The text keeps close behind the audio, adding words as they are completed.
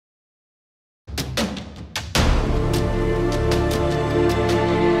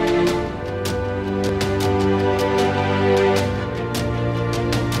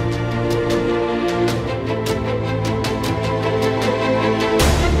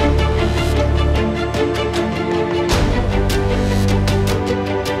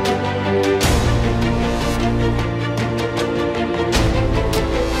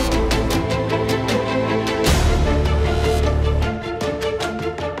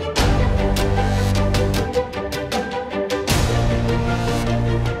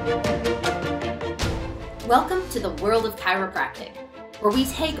Welcome to the world of chiropractic, where we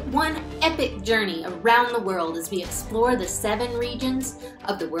take one epic journey around the world as we explore the 7 regions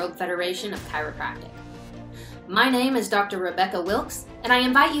of the World Federation of Chiropractic. My name is Dr. Rebecca Wilkes, and I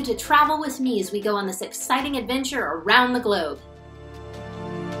invite you to travel with me as we go on this exciting adventure around the globe.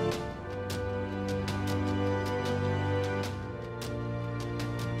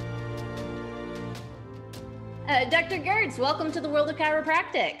 Dr. Goertz, welcome to the world of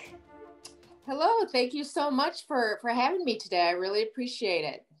chiropractic. Hello, thank you so much for having me today. I really appreciate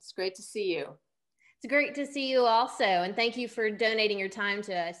it. It's great to see you. It's great to see you also, and thank you for donating your time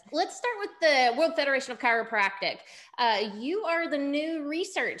to us. Let's start with the World Federation of Chiropractic. You are the new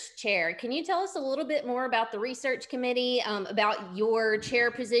research chair. Can you tell us a little bit more about the research committee, about your chair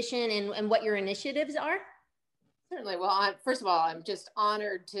position and what your initiatives are? Certainly. Well, first of all, I'm just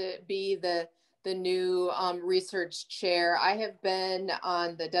honored to be the new research chair. I have been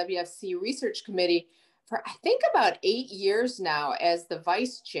on the WFC research committee for, I think, about 8 years now as the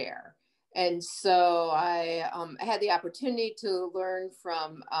vice chair. And so I had the opportunity to learn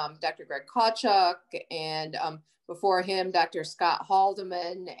from Dr. Greg Kawchuk and before him, Dr. Scott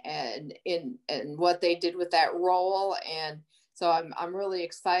Haldeman, and what they did with that role. And so I'm really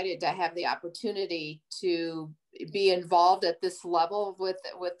excited to have the opportunity to be involved at this level with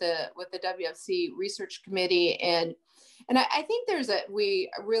the WFC research committee. And I think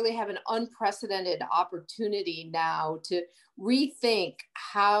we really have an unprecedented opportunity now to rethink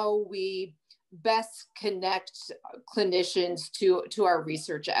how we best connect clinicians to our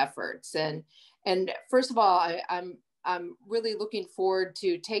research efforts. And first of all, I'm really looking forward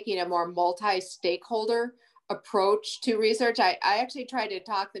to taking a more multi-stakeholder approach to research. I actually tried to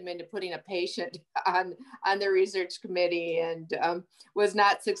talk them into putting a patient on the research committee and was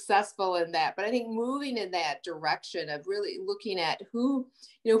not successful in that. But I think moving in that direction of really looking at who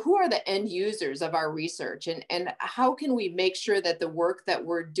are the end users of our research and how can we make sure that the work that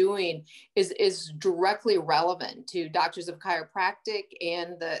we're doing is directly relevant to doctors of chiropractic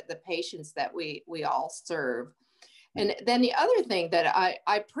and the patients that we all serve. And then the other thing that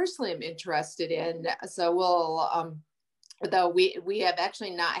I personally am interested in, so though we have actually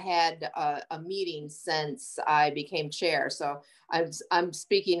not had a meeting since I became chair. So I'm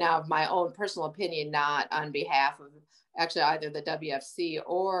speaking now of my own personal opinion, not on behalf of actually either the WFC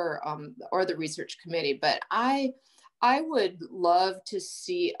or the research committee. But I would love to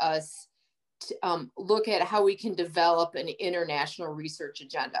see us look at how we can develop an international research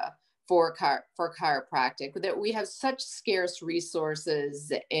agenda for chiropractic, that we have such scarce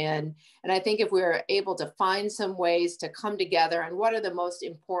resources. And I think if we're able to find some ways to come together on what are the most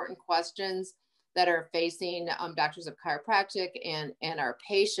important questions that are facing doctors of chiropractic and our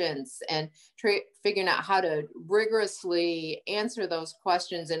patients, and figuring out how to rigorously answer those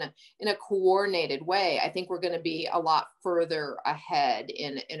questions in a coordinated way, I think we're going to be a lot further ahead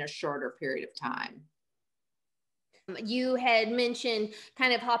in a shorter period of time. You had mentioned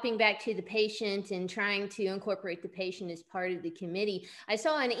kind of hopping back to the patient and trying to incorporate the patient as part of the committee. I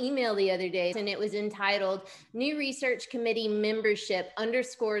saw an email the other day and it was entitled "New Research Committee Membership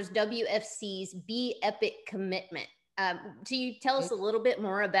Underscores WFC's Be Epic Commitment." Do you tell us a little bit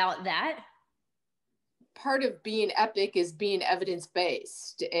more about that? Part of being epic is being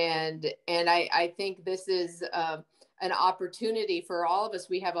evidence-based. And I think this is an opportunity for all of us.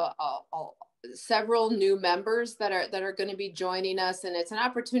 We have several new members that are going to be joining us, and it's an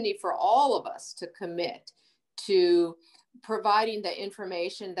opportunity for all of us to commit to providing the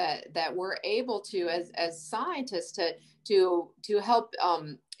information that we're able to as scientists to help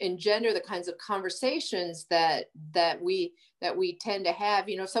engender the kinds of conversations that we tend to have.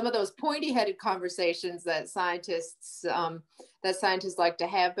 Some of those pointy-headed conversations that scientists like to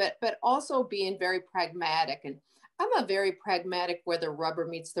have, but also being very pragmatic. And I'm a very pragmatic, where the rubber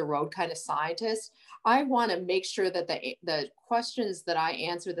meets the road kind of scientist. I want to make sure that the questions that I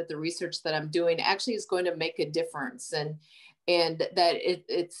answer, that the research that I'm doing actually is going to make a difference, and that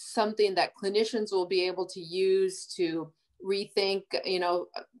it's something that clinicians will be able to use to rethink,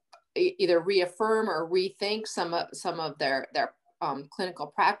 either reaffirm or rethink some of their clinical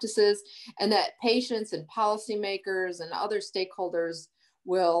practices, and that patients and policymakers and other stakeholders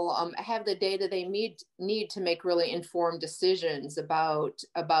will have the data they need to make really informed decisions about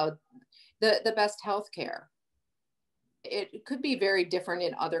the best healthcare. It could be very different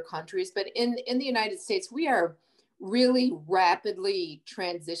in other countries, but in the United States, we are really rapidly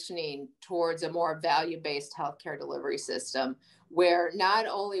transitioning towards a more value-based healthcare delivery system, where not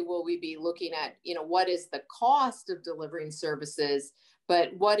only will we be looking at, what is the cost of delivering services,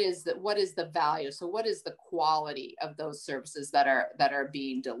 but what is the value? So what is the quality of those services that are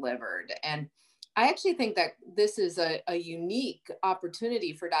being delivered? And I actually think that this is a unique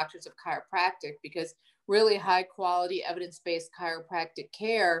opportunity for doctors of chiropractic, because really high quality evidence-based chiropractic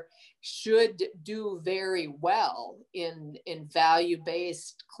care should do very well in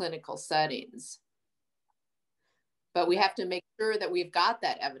value-based clinical settings. But we have to make sure that we've got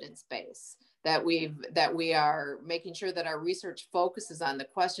that evidence base, that we are making sure that our research focuses on the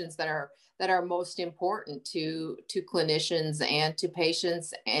questions that are most important to clinicians and to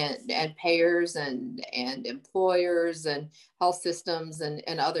patients and payers and employers and health systems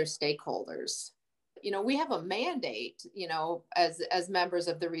and other stakeholders. We have a mandate, as members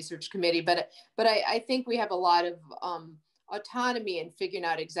of the research committee, but I think we have a lot of autonomy in figuring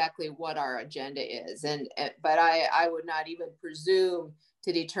out exactly what our agenda is. But I would not even presume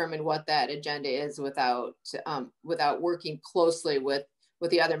to determine what that agenda is without working closely with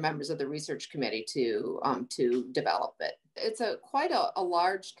the other members of the research committee to develop it. It's quite a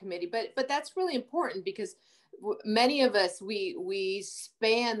large committee, but that's really important, because many of us, we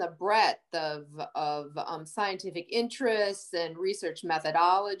span the breadth of scientific interests and research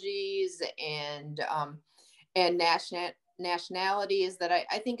methodologies and nationalities that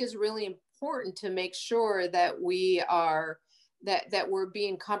I think is really important to make sure that we're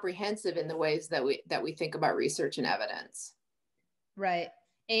being comprehensive in the ways that we think about research and evidence. Right.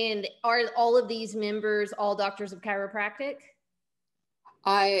 And are all of these members all doctors of chiropractic?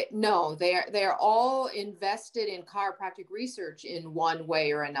 No, they're all invested in chiropractic research in one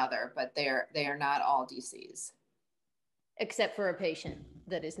way or another, but they are not all DCs. Except for a patient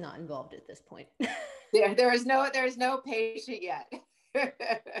that is not involved at this point. There is no patient yet.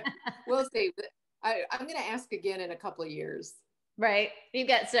 We'll see. I'm going to ask again in a couple of years. Right. You've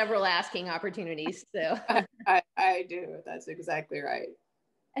got several asking opportunities. So I do. That's exactly right.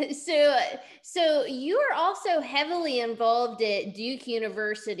 So you are also heavily involved at Duke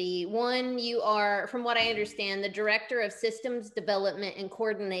University. One, you are, from what I understand, the Director of Systems Development and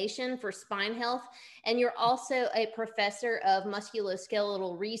Coordination for Spine Health, and you're also a professor of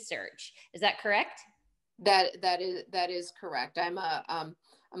musculoskeletal research. Is that correct? That is correct. I'm a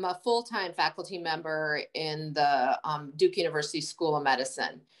full-time faculty member in the Duke University School of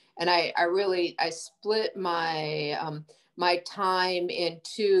Medicine, and I split my time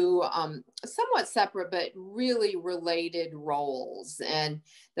into somewhat separate but really related roles. And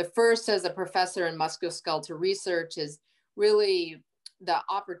the first, as a professor in musculoskeletal research, is really the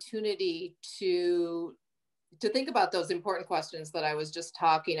opportunity to think about those important questions that I was just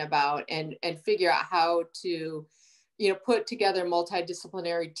talking about, and figure out how to put together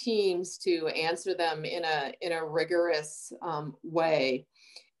multidisciplinary teams to answer them in a rigorous way.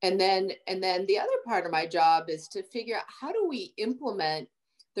 And then the other part of my job is to figure out, how do we implement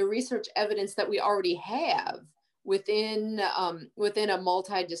the research evidence that we already have within a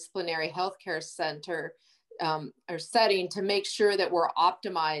multidisciplinary healthcare center or setting, to make sure that we're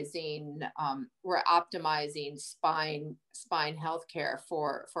optimizing spine healthcare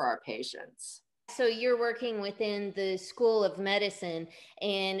for our patients. So you're working within the School of Medicine,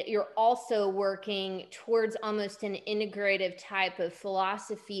 and you're also working towards almost an integrative type of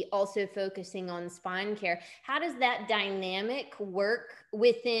philosophy, also focusing on spine care. How does that dynamic work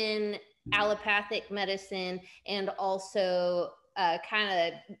within allopathic medicine and also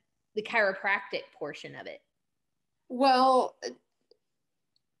kind of the chiropractic portion of it? Well,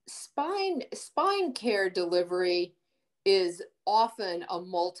 spine care delivery is often a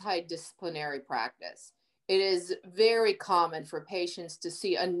multidisciplinary practice. It is very common for patients to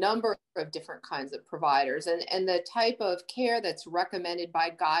see a number of different kinds of providers, and the type of care that's recommended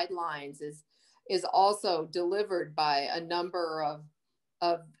by guidelines is also delivered by a number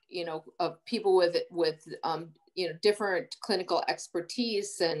of people with different clinical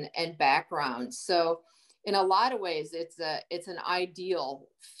expertise and backgrounds. So in a lot of ways, it's an ideal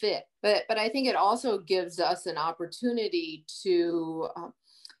fit, but I think it also gives us an opportunity to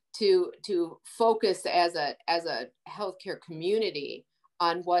focus as a healthcare community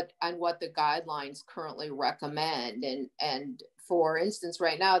on what the guidelines currently recommend. And for instance,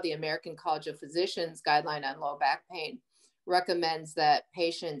 right now, the American College of Physicians guideline on low back pain recommends that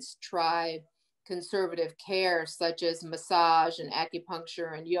patients try conservative care such as massage and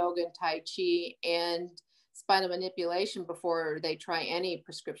acupuncture and yoga and tai chi and spinal manipulation before they try any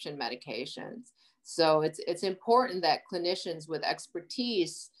prescription medications. So it's important that clinicians with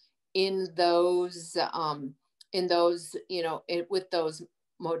expertise in those with those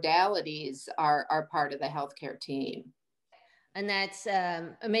modalities are part of the healthcare team. And that's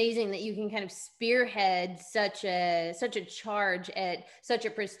amazing that you can kind of spearhead such a charge at such a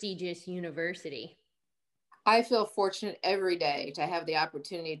prestigious university. I feel fortunate every day to have the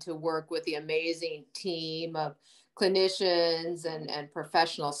opportunity to work with the amazing team of clinicians and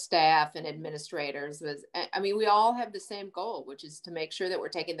professional staff and administrators. I mean, we all have the same goal, which is to make sure that we're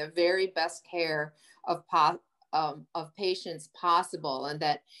taking the very best care of patients possible, and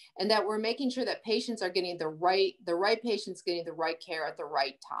that we're making sure that patients are getting the right patients getting the right care at the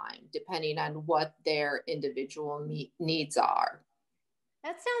right time, depending on what their individual needs are.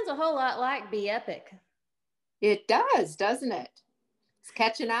 That sounds a whole lot like Be Epic. It does, doesn't it? It's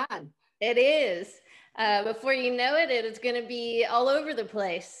catching on. It is. Before you know it, it's going to be all over the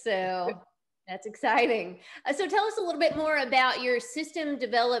place. So that's exciting. So tell us a little bit more about your system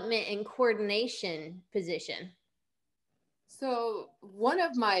development and coordination position. So one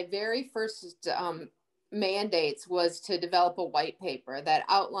of my very first mandates was to develop a white paper that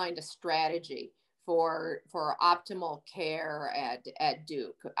outlined a strategy for optimal care at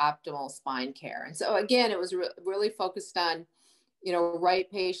Duke, optimal spine care. And so again, it was really focused on, right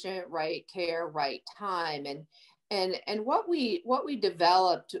patient, right care, right time. And what we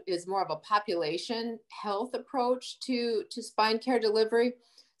developed is more of a population health approach to spine care delivery.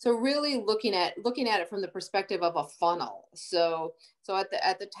 So really looking at it from the perspective of a funnel. So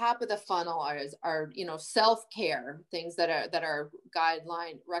at the top of the funnel are self-care, things that are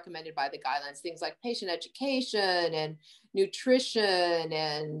guideline recommended by the guidelines, things like patient education and nutrition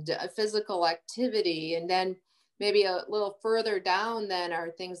and physical activity. And then maybe a little further down then are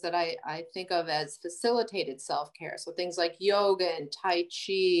things that I think of as facilitated self-care. So things like yoga and Tai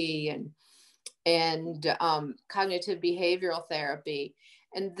Chi and cognitive behavioral therapy.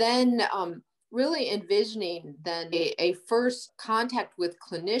 And then really envisioning then a first contact with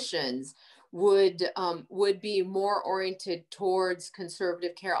clinicians would be more oriented towards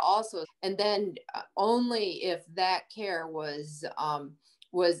conservative care also. And then only if that care was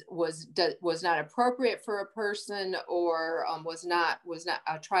not appropriate for a person, or was not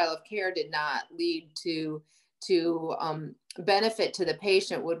a trial of care did not lead to benefit to the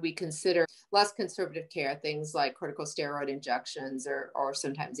patient, would we consider less conservative care, things like corticosteroid injections or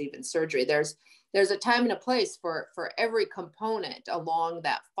sometimes even surgery. There's a time and a place for every component along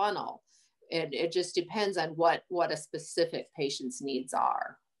that funnel. And it just depends on what a specific patient's needs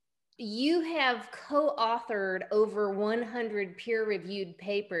are. You have co-authored over 100 peer-reviewed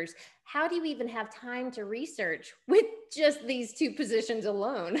papers. How do you even have time to research with just these two positions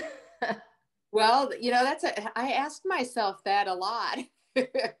alone? Well, I ask myself that a lot.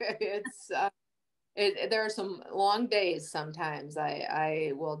 There are some long days sometimes.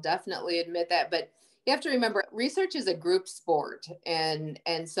 I will definitely admit that, but you have to remember, research is a group sport, and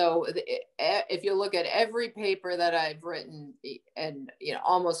so if you look at every paper that I've written, and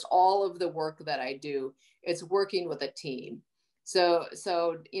almost all of the work that I do, it's working with a team. So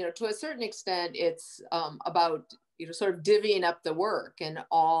to a certain extent, it's about sort of divvying up the work and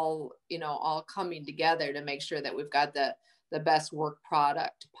all coming together to make sure that we've got the best work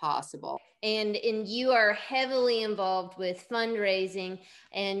product possible. And you are heavily involved with fundraising.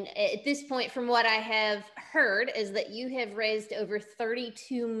 And at this point, from what I have heard, is that you have raised over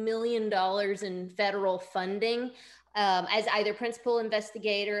 $32 million in federal funding as either principal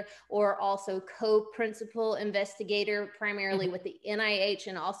investigator or also co-principal investigator, primarily with the NIH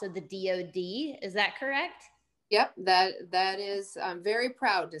and also the DoD. Is that correct? Yep, that is, I'm very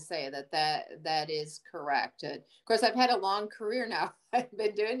proud to say that is correct. Of course, I've had a long career now. I've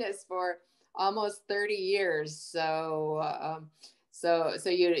been doing this for almost 30 years. So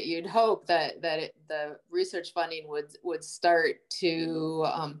you'd hope that the research funding would start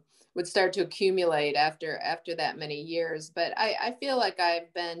to accumulate after that many years. But I feel like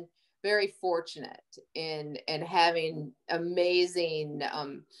I've been very fortunate in having amazing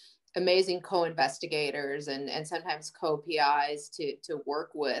co-investigators and sometimes co-PIs to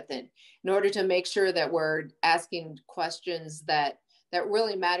work with, and in order to make sure that we're asking questions that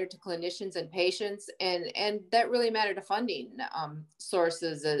really matter to clinicians and patients, and that really matter to funding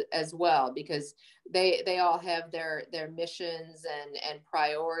sources as well, because they all have their missions and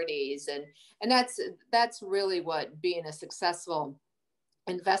priorities, and that's really what being a successful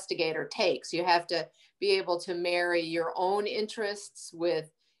investigator takes. You have to be able to marry your own interests with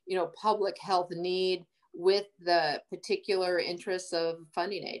public health need with the particular interests of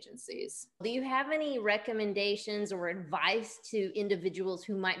funding agencies. Do you have any recommendations or advice to individuals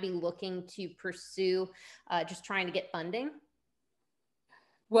who might be looking to pursue just trying to get funding?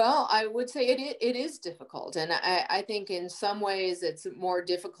 Well, I would say it is difficult. And I think in some ways it's more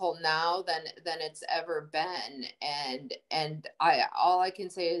difficult now than it's ever been. And all I can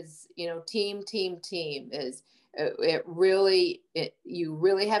say is, team is you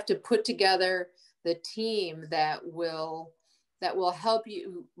really have to put together the team that will help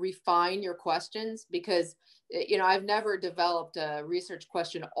you refine your questions, because I've never developed a research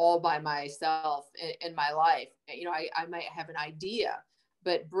question all by myself in my life. I might have an idea,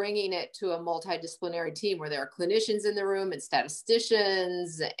 but bringing it to a multidisciplinary team where there are clinicians in the room and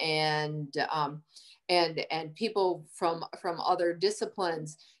statisticians and people from other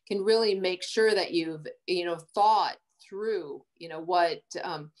disciplines can really make sure that you've thought through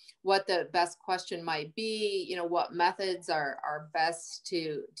what the best question might be, what methods are best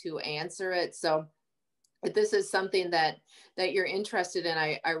to answer it. So if this is something that you're interested in,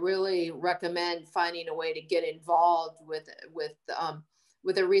 I really recommend finding a way to get involved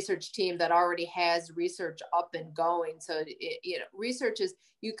with a research team that already has research up and going. So research is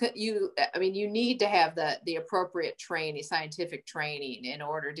you need to have the appropriate training, scientific training, in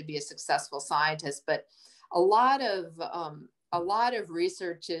order to be a successful scientist. But a lot of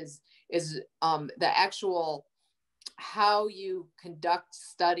research is the actual how you conduct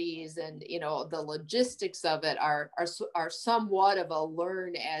studies, and the logistics of it are somewhat of a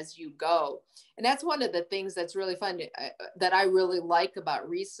learn as you go. And that's one of the things that's really fun, that I really like about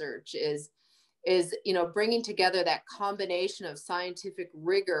research is bringing together that combination of scientific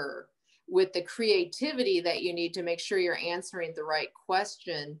rigor with the creativity that you need to make sure you're answering the right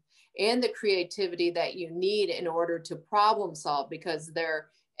question, and the creativity that you need in order to problem solve. Because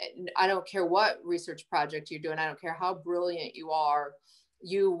I don't care what research project you're doing, I don't care how brilliant you are,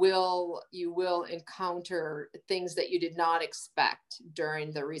 you will encounter things that you did not expect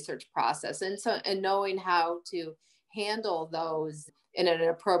during the research process. And knowing how to handle those in an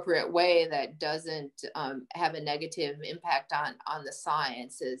appropriate way that doesn't have a negative impact on the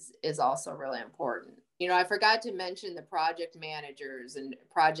science is also really important. I forgot to mention the project managers and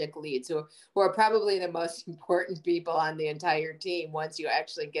project leads, who are probably the most important people on the entire team once you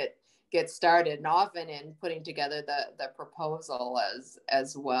actually get started, and often in putting together the proposal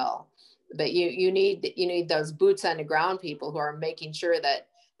as well. But you need those boots on the ground people who are making sure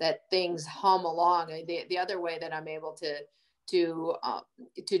that things hum along. The other way that I'm able to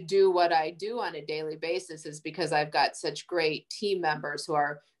do what I do on a daily basis is because I've got such great team members who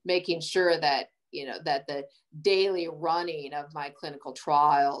are making sure that that the daily running of my clinical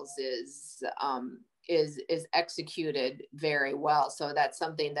trials is executed very well. So that's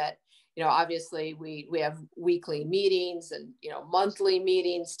something that obviously we have weekly meetings and monthly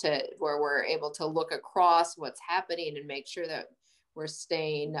meetings where we're able to look across what's happening and make sure that we're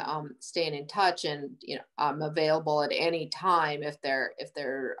staying in touch. And I'm available at any time if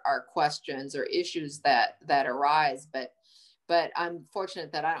there are questions or issues that arise. But I'm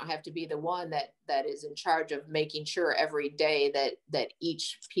fortunate that I don't have to be the one that is in charge of making sure every day that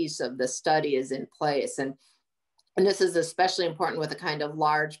each piece of the study is in place. And this is especially important with the kind of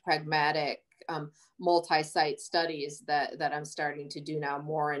large, pragmatic, multi-site studies that I'm starting to do now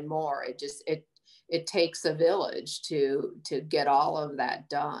more and more. It takes a village to get all of that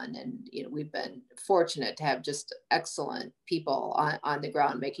done. And we've been fortunate to have just excellent people on the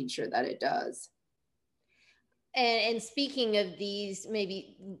ground making sure that it does. And speaking of these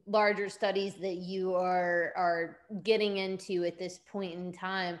maybe larger studies that you are getting into at this point in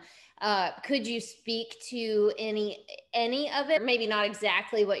time, could you speak to any of it? Maybe not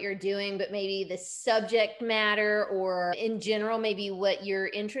exactly what you're doing, but maybe the subject matter, or in general, maybe what your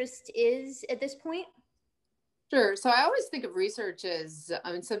interest is at this point? Sure. So I always think of research as,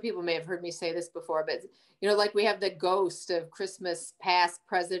 some people may have heard me say this before, but like we have the ghost of Christmas past,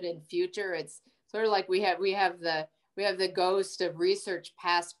 present, and future. It's sort of like we have the ghost of research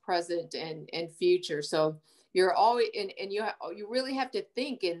past, present, and future. So you're always and you really have to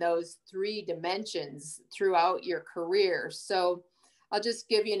think in those three dimensions throughout your career. So I'll just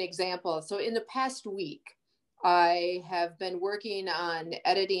give you an example. So in the past week, I have been working on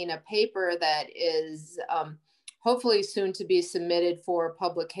editing a paper that is hopefully soon to be submitted for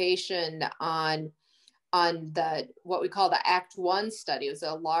publication on what we call the Act 1 study. It was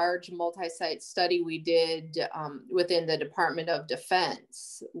a large multi-site study we did within the Department of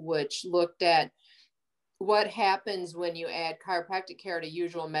Defense, which looked at what happens when you add chiropractic care to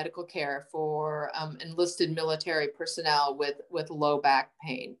usual medical care for enlisted military personnel with low back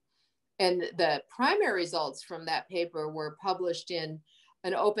pain. And the primary results from that paper were published in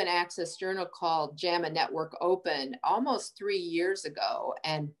an open access journal called JAMA Network Open almost 3 years ago.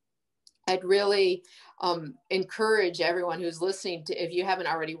 And I'd really encourage everyone who's listening to, if you haven't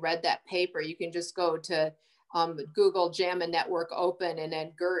already read that paper, you can just go to Google JAMA Network Open and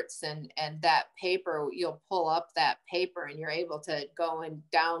then Goertz and that paper, you'll pull up that paper and you're able to go and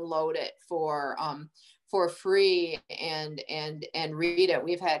download it for for free and read it.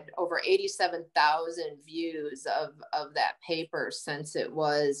 We've had over 87,000 views of that paper since it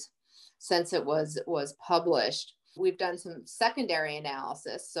was published. We've done some secondary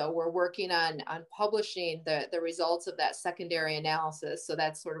analysis. So we're working on publishing the results of that secondary analysis. So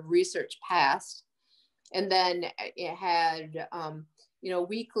that's sort of research past. And then it had,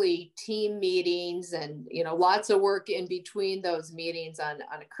 weekly team meetings and, lots of work in between those meetings on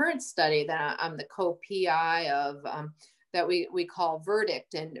a current study that I'm the co-PI of, that we call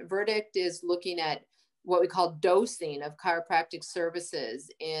Verdict. And Verdict is looking at what we call dosing of chiropractic services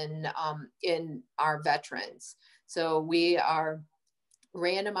in our veterans. So we are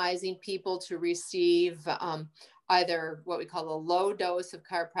randomizing people to receive either what we call a low dose of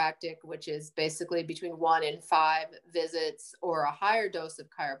chiropractic, which is basically between 1 and 5 visits, or a higher dose of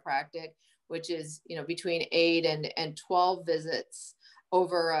chiropractic, which is between 8 and 12 visits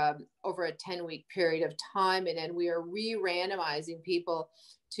over a 10-week period of time. And then we are re-randomizing people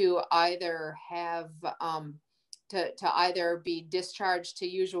to either have to either be discharged to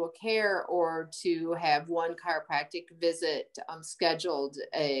usual care or to have one chiropractic visit scheduled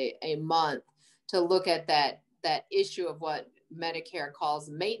a month to look at that issue of what Medicare calls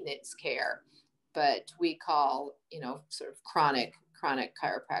maintenance care, but we call, sort of chronic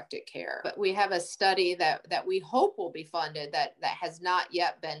chiropractic care. But we have a study that we hope will be funded that has not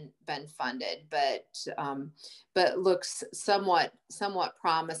yet been funded, but looks somewhat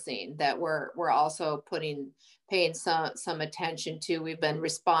promising, that we're also paying some attention to. We've been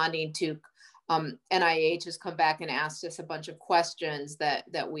responding to NIH has come back and asked us a bunch of questions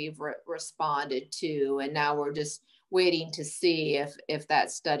that we've responded to, and now we're just waiting to see if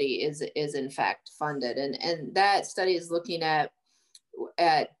that study is in fact funded. And that study is looking at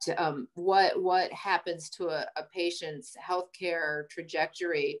what happens to a patient's healthcare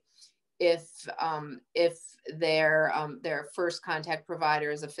trajectory if their first contact provider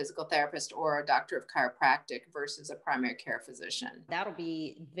is a physical therapist or a doctor of chiropractic versus a primary care physician. That'll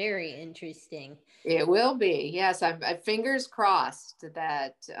be very interesting. It will be. Yes, I'm fingers crossed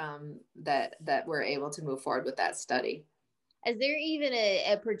that we're able to move forward with that study. Is there even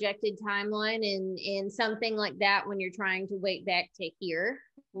a projected timeline in something like that when you're trying to wait back to here?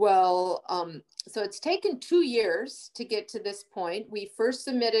 Well, so it's taken 2 years to get to this point. We first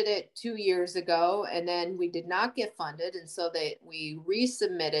submitted it 2 years ago, and then we did not get funded, and so we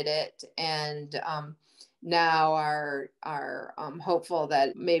resubmitted it, and now are hopeful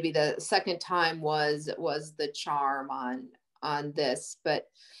that maybe the second time was the charm on this. But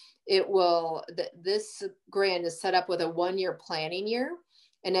it will, this grant is set up with a 1-year planning year,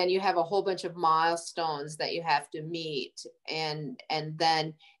 and then you have a whole bunch of milestones that you have to meet, and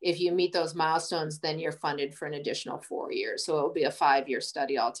then if you meet those milestones, then you're funded for an additional 4 years. So it'll be a 5-year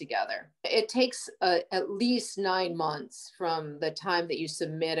study altogether. It takes at least 9 months from the time that you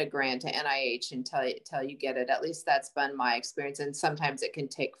submit a grant to NIH until you get it. At least that's been my experience, and sometimes it can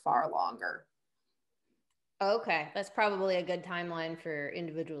take far longer. Okay, that's probably a good timeline for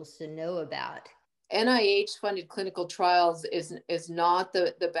individuals to know about. NIH funded clinical trials is not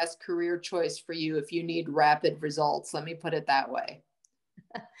the best career choice for you if you need rapid results. Let me put it that way.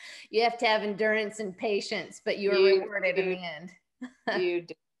 You have to have endurance and patience, but you are rewarded in the end. You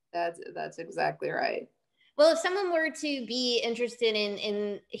do. That's exactly right. Well, if someone were to be interested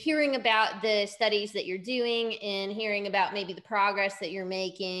in hearing about the studies that you're doing and hearing about maybe the progress that you're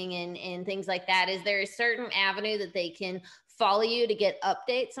making and things like that, is there a certain avenue that they can follow you to get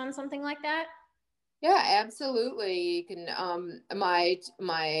updates on something like that? Yeah, absolutely. You can,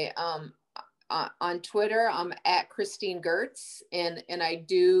 on Twitter, I'm at Christine Goertz, and I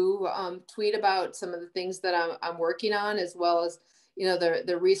do tweet about some of the things that I'm working on, as well as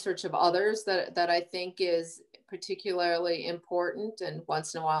the research of others that I think is particularly important, and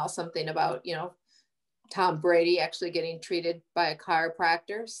once in a while something about Tom Brady actually getting treated by a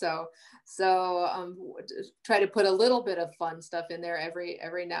chiropractor. So try to put a little bit of fun stuff in there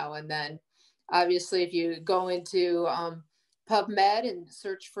every now and then. Obviously, if you go into PubMed and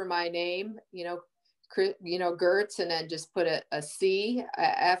search for my name, Goertz, and then just put a C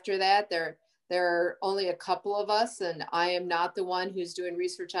after that, there are only a couple of us, and I am not the one who's doing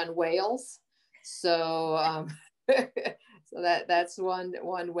research on whales. So so that's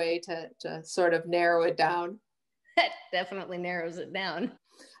one way to sort of narrow it down. That definitely narrows it down.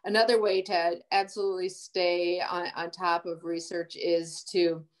 Another way to absolutely stay on top of research is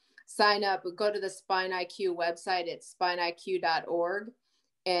to sign up, go to the Spine IQ website at spineiq.org.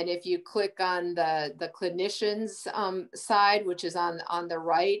 And if you click on the clinicians side, which is on the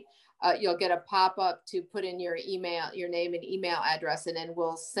right, you'll get a pop-up to put in your email, your name and email address, and then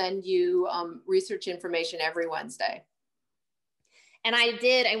we'll send you research information every Wednesday. And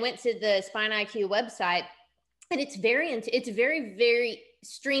I went to the Spine IQ website, and it's very, very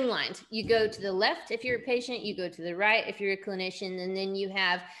streamlined. You go to the left if you're a patient, you go to the right if you're a clinician, and then you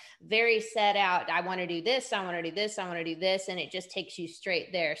have very set out, I want to do this, I want to do this, I want to do this, and it just takes you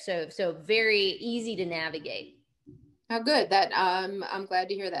straight there. So very easy to navigate. Oh, good. That I'm glad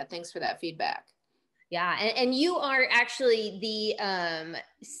to hear that. Thanks for that feedback. Yeah, and you are actually the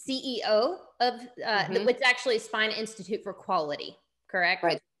CEO of what's actually Spine Institute for Quality, correct?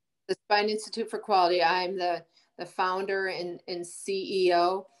 Right. The Spine Institute for Quality. I'm the founder and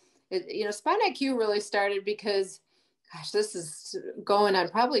CEO. Spine IQ really started because, gosh, this is going on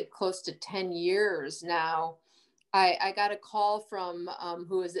probably close to 10 years now. I got a call from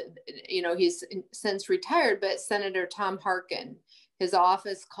who is, he's since retired, but Senator Tom Harkin. His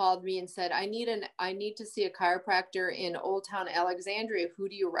office called me and said, I need to see a chiropractor in Old Town Alexandria. Who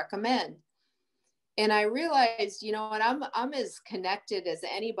do you recommend? And I realized, I'm as connected as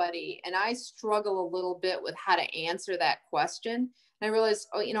anybody, and I struggle a little bit with how to answer that question. And I realized,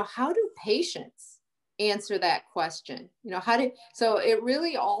 how do patients answer that question? So it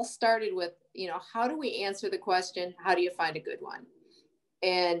really all started with, how do we answer the question? How do you find a good one?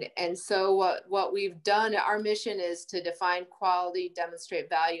 And so what we've done, our mission is to define quality, demonstrate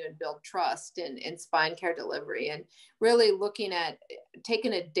value, and build trust in spine care delivery, and really looking at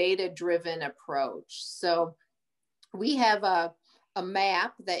taking a data-driven approach. So we have a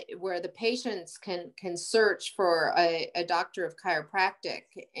map where the patients can search for a doctor of chiropractic,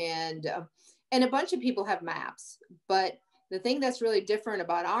 and a bunch of people have maps. But the thing that's really different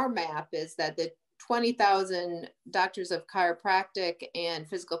about our map is that the 20,000 doctors of chiropractic and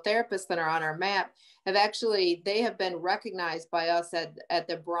physical therapists that are on our map they have been recognized by us at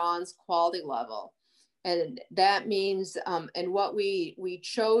the bronze quality level. And that means, and what we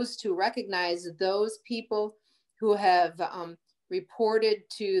chose to recognize those people who have reported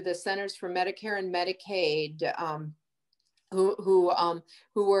to the Centers for Medicare and Medicaid, who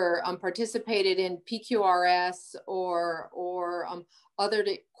were participated in PQRS or other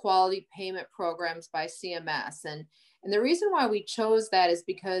quality payment programs by CMS. And the reason why we chose that is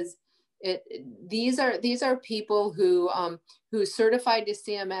because these are people who certified to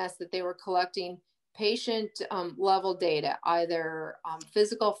CMS that they were collecting patient level data, either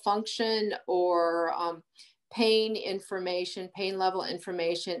physical function or pain level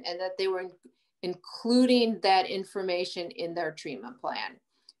information, and that they were including that information in their treatment plan.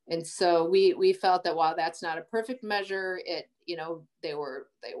 And so we felt that while that's not a perfect measure, they were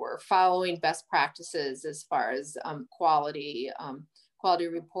following best practices as far as quality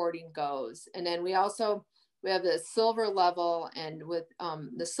reporting goes. And then we have the silver level, and with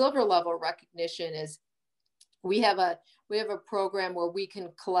the silver level recognition is we have a program where we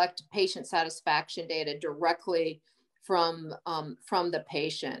can collect patient satisfaction data directly from the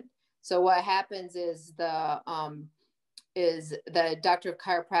patient. So what happens is the doctor of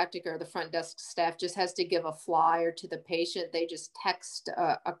chiropractic or the front desk staff just has to give a flyer to the patient. They just text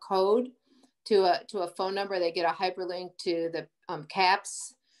a code to a phone number. They get a hyperlink to the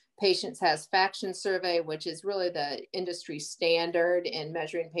CAPS patient satisfaction survey, which is really the industry standard in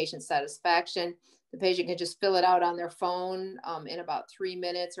measuring patient satisfaction. The patient can just fill it out on their phone in about 3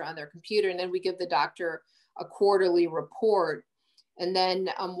 minutes, or on their computer, and then we give the doctor a quarterly report. And then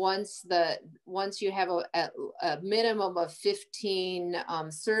once you have a minimum of 15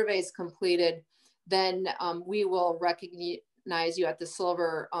 surveys completed, then we will recognize you at the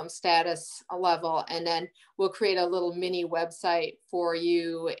silver status level, and then we'll create a little mini website for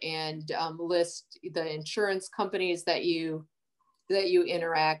you and list the insurance companies that you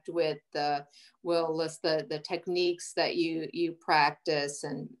interact with. We'll list the techniques that you practice,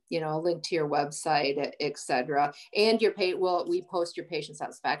 and a link to your website, etc. And we post your patient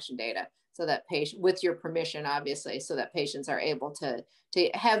satisfaction data, so that with your permission, obviously, so that patients are able to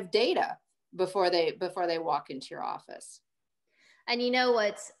have data before they walk into your office. And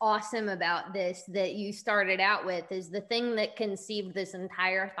what's awesome about this that you started out with is the thing that conceived this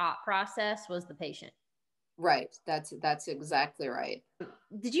entire thought process was the patient. Right. That's exactly right.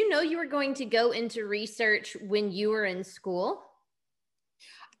 Did you know you were going to go into research when you were in school?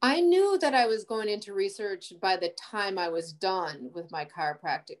 I knew that I was going into research by the time I was done with my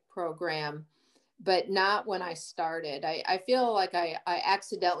chiropractic program, but not when I started. I feel like I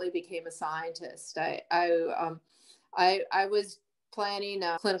accidentally became a scientist. I was planning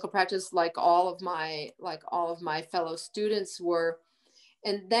a clinical practice like all of my fellow students were,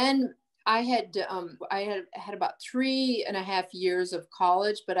 and then I had about 3.5 years of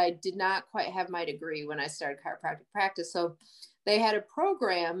college, but I did not quite have my degree when I started chiropractic practice. So they had a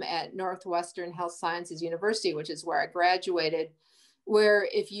program at Northwestern Health Sciences University, which is where I graduated, where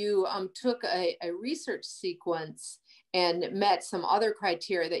if you took a research sequence and met some other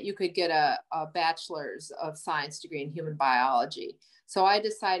criteria, that you could get a bachelor's of science degree in human biology. So I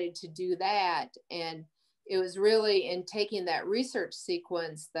decided to do that. And it was really in taking that research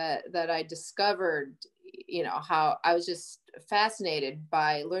sequence that I discovered, how I was just fascinated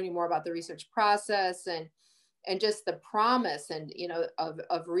by learning more about the research process and just the promise and,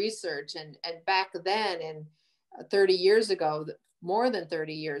 of research. And back then, and 30 years ago, more than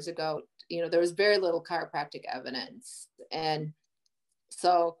 30 years ago, there was very little chiropractic evidence. And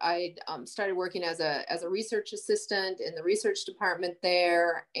so I started working as a research assistant in the research department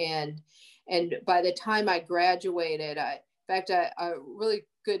there. And by the time I graduated, in fact, a really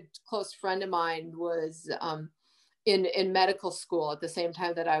good close friend of mine was in medical school at the same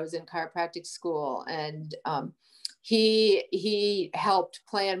time that I was in chiropractic school. And he helped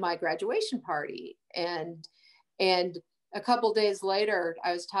plan my graduation party. And a couple days later,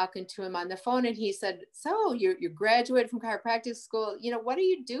 I was talking to him on the phone, and he said, "So you graduated from chiropractic school, what are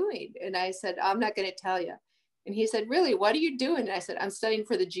you doing?" And I said, "I'm not going to tell you." And he said, "Really, what are you doing?" And I said, "I'm studying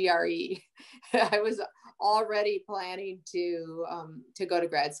for the GRE." I was already planning to go to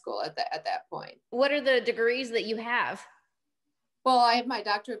grad school at that point. What are the degrees that you have? Well, I have my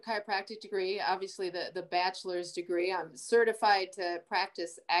Doctor of Chiropractic degree, obviously the bachelor's degree. I'm certified to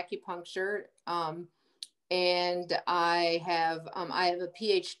practice acupuncture. And I have a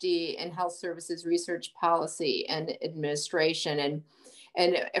PhD in health services research policy and administration,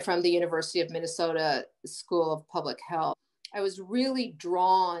 and from the University of Minnesota School of Public Health. I was really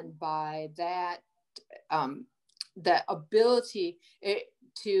drawn by that ability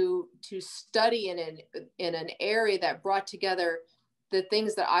to study in an area that brought together the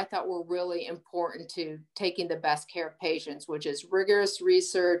things that I thought were really important to taking the best care of patients, which is rigorous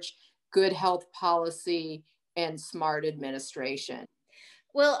research, good health policy, and smart administration.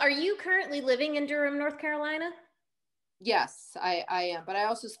 Well, are you currently living in Durham, North Carolina? Yes, I am, but I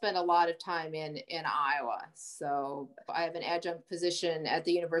also spend a lot of time in Iowa. So I have an adjunct position at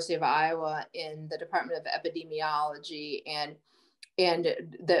the University of Iowa in the Department of Epidemiology, and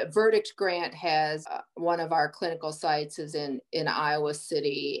the Verdict grant has one of our clinical sites is in Iowa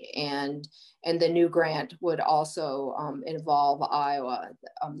City, and the new grant would also involve Iowa,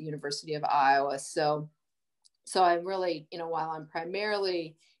 the University of Iowa. So I'm really, while I'm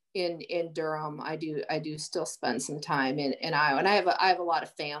primarily in Durham, I do still spend some time in Iowa, and I have a lot of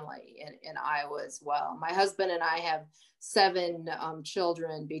family in Iowa as well. My husband and I have 7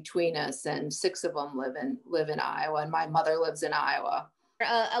 children between us, and 6 of them live in Iowa, and my mother lives in Iowa.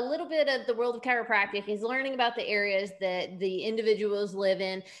 A little bit of the world of chiropractic is learning about the areas that the individuals live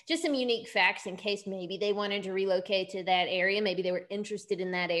in, just some unique facts in case maybe they wanted to relocate to that area, maybe they were interested in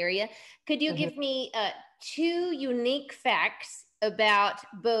that area. Could you give me 2 unique facts about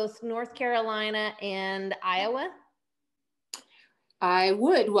both North Carolina and Iowa? I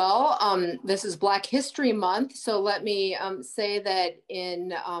would. Well, this is Black History Month, so let me say that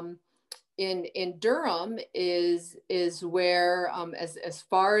in Durham is where, as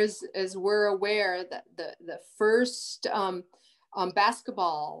far as we're aware, that the first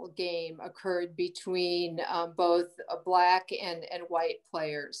basketball game occurred between both Black and white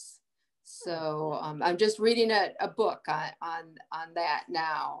players. So I'm just reading a book on that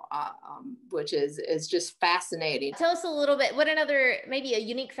now, which is just fascinating. Tell us a little bit, what another, maybe a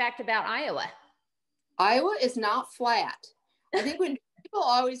unique fact about Iowa? Iowa is not flat. I think when people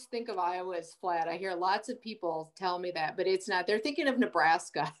always think of Iowa as flat, I hear lots of people tell me that, but it's not. They're thinking of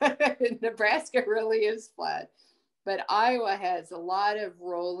Nebraska. Nebraska really is flat. But Iowa has a lot of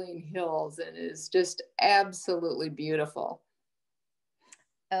rolling hills and is just absolutely beautiful.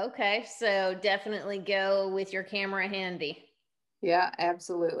 Okay, so definitely go with your camera handy. Yeah,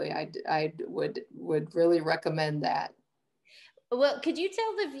 absolutely. I would really recommend that. Well, could you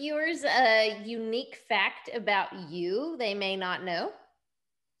tell the viewers a unique fact about you they may not know?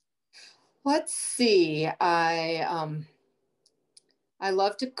 Let's see. I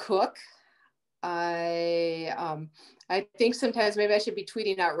love to cook. I think sometimes maybe I should be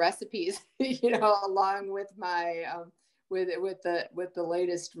tweeting out recipes, along with my with the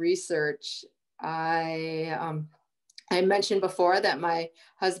latest research. I mentioned before that my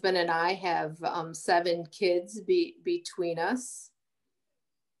husband and I have 7 kids between us.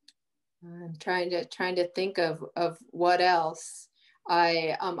 I'm trying to think of what else.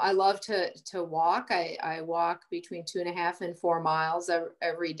 I love to walk. I walk between 2.5 and 4 miles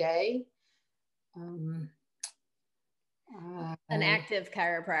every day. An active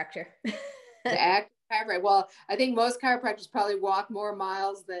chiropractor. The active chiropractor. Well, I think most chiropractors probably walk more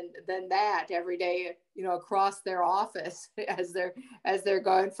miles than that every day, across their office as they're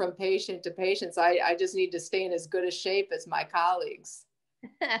going from patient to patient. So I just need to stay in as good a shape as my colleagues.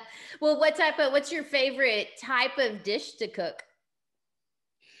 Well, what's your favorite type of dish to cook?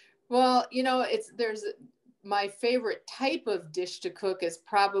 Well, there's my favorite type of dish to cook is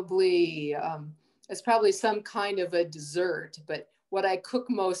probably some kind of a dessert, but what I cook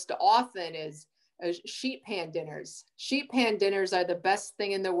most often is sheet pan dinners. Sheet pan dinners are the best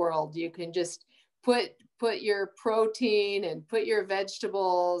thing in the world. You can just put your protein and put your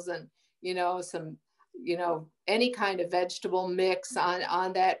vegetables and some any kind of vegetable mix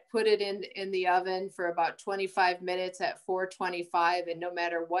on that, put it in the oven for about 25 minutes at 425, and no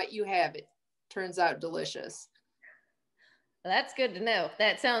matter what you have, it turns out delicious. Well, that's good to know.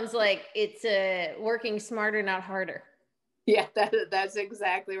 That sounds like it's working smarter, not harder. Yeah, that's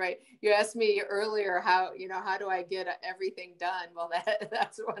exactly right. You asked me earlier how do I get everything done? Well,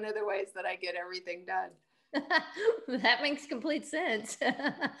 that's one of the ways that I get everything done. That makes complete sense.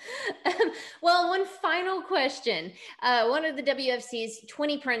 Well, one final question. One of the WFC's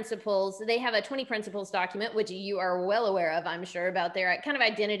 20 principles, they have a 20 principles document, which you are well aware of, I'm sure, about their kind of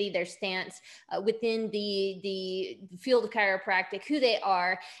identity, their stance within the field of chiropractic, who they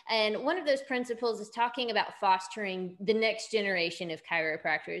are. And one of those principles is talking about fostering the next generation of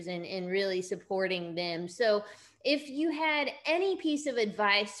chiropractors and really supporting them. So if you had any piece of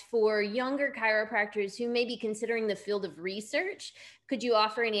advice for younger chiropractors who may be considering the field of research, could you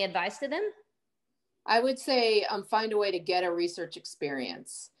offer any advice to them? I would say find a way to get a research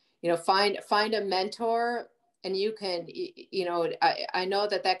experience. Find a mentor, and you can, I know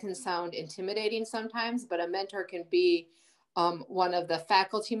that can sound intimidating sometimes, but a mentor can be one of the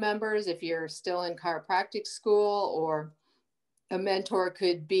faculty members if you're still in chiropractic school, or a mentor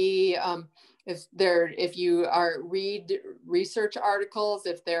could be if you read research articles,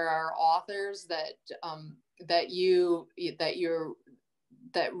 if there are authors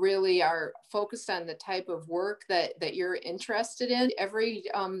that really are focused on the type of work that you're interested in. Every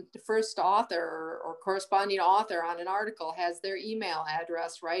first author or corresponding author on an article has their email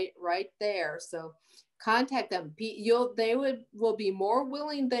address right there. So contact them. They will be more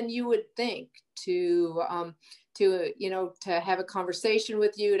willing than you would think to have a conversation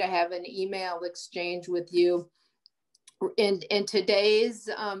with you, to have an email exchange with you. In today's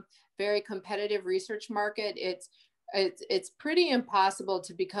very competitive research market, it's pretty impossible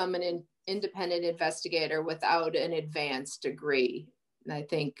to become an independent investigator without an advanced degree. And I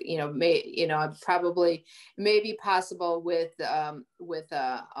think probably maybe possible with an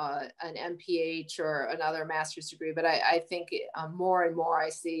MPH or another master's degree, but I think more and more I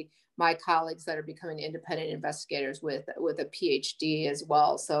see my colleagues that are becoming independent investigators with a PhD as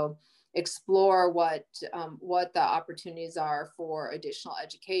well. So explore what the opportunities are for additional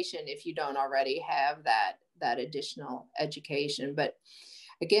education if you don't already have that additional education. But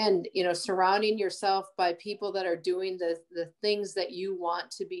again, surrounding yourself by people that are doing the things that you want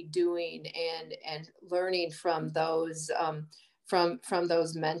to be doing and learning from those from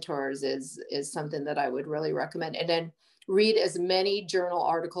those mentors is something that I would really recommend. And then read as many journal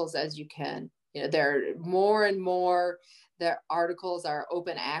articles as you can. There are more and more. The articles are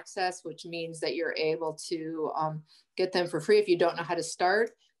open access, which means that you're able to get them for free. If you don't know how to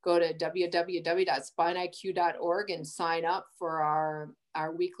start, go to www.spineiq.org and sign up for our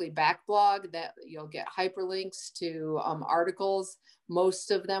weekly backblog. That you'll get hyperlinks to articles.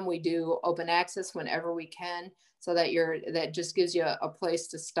 Most of them we do open access whenever we can, so that just gives you a place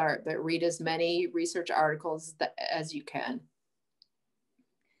to start. But read as many research articles as you can.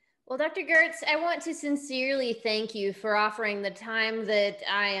 Well, Dr. Goertz, I want to sincerely thank you for offering the time that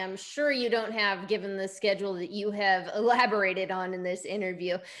I am sure you don't have, given the schedule that you have elaborated on in this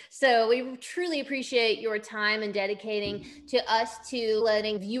interview. So we truly appreciate your time and dedicating to us, to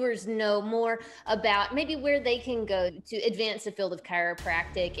letting viewers know more about maybe where they can go to advance the field of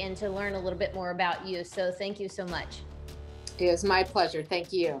chiropractic and to learn a little bit more about you. So thank you so much. It is my pleasure.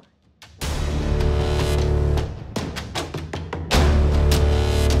 Thank you.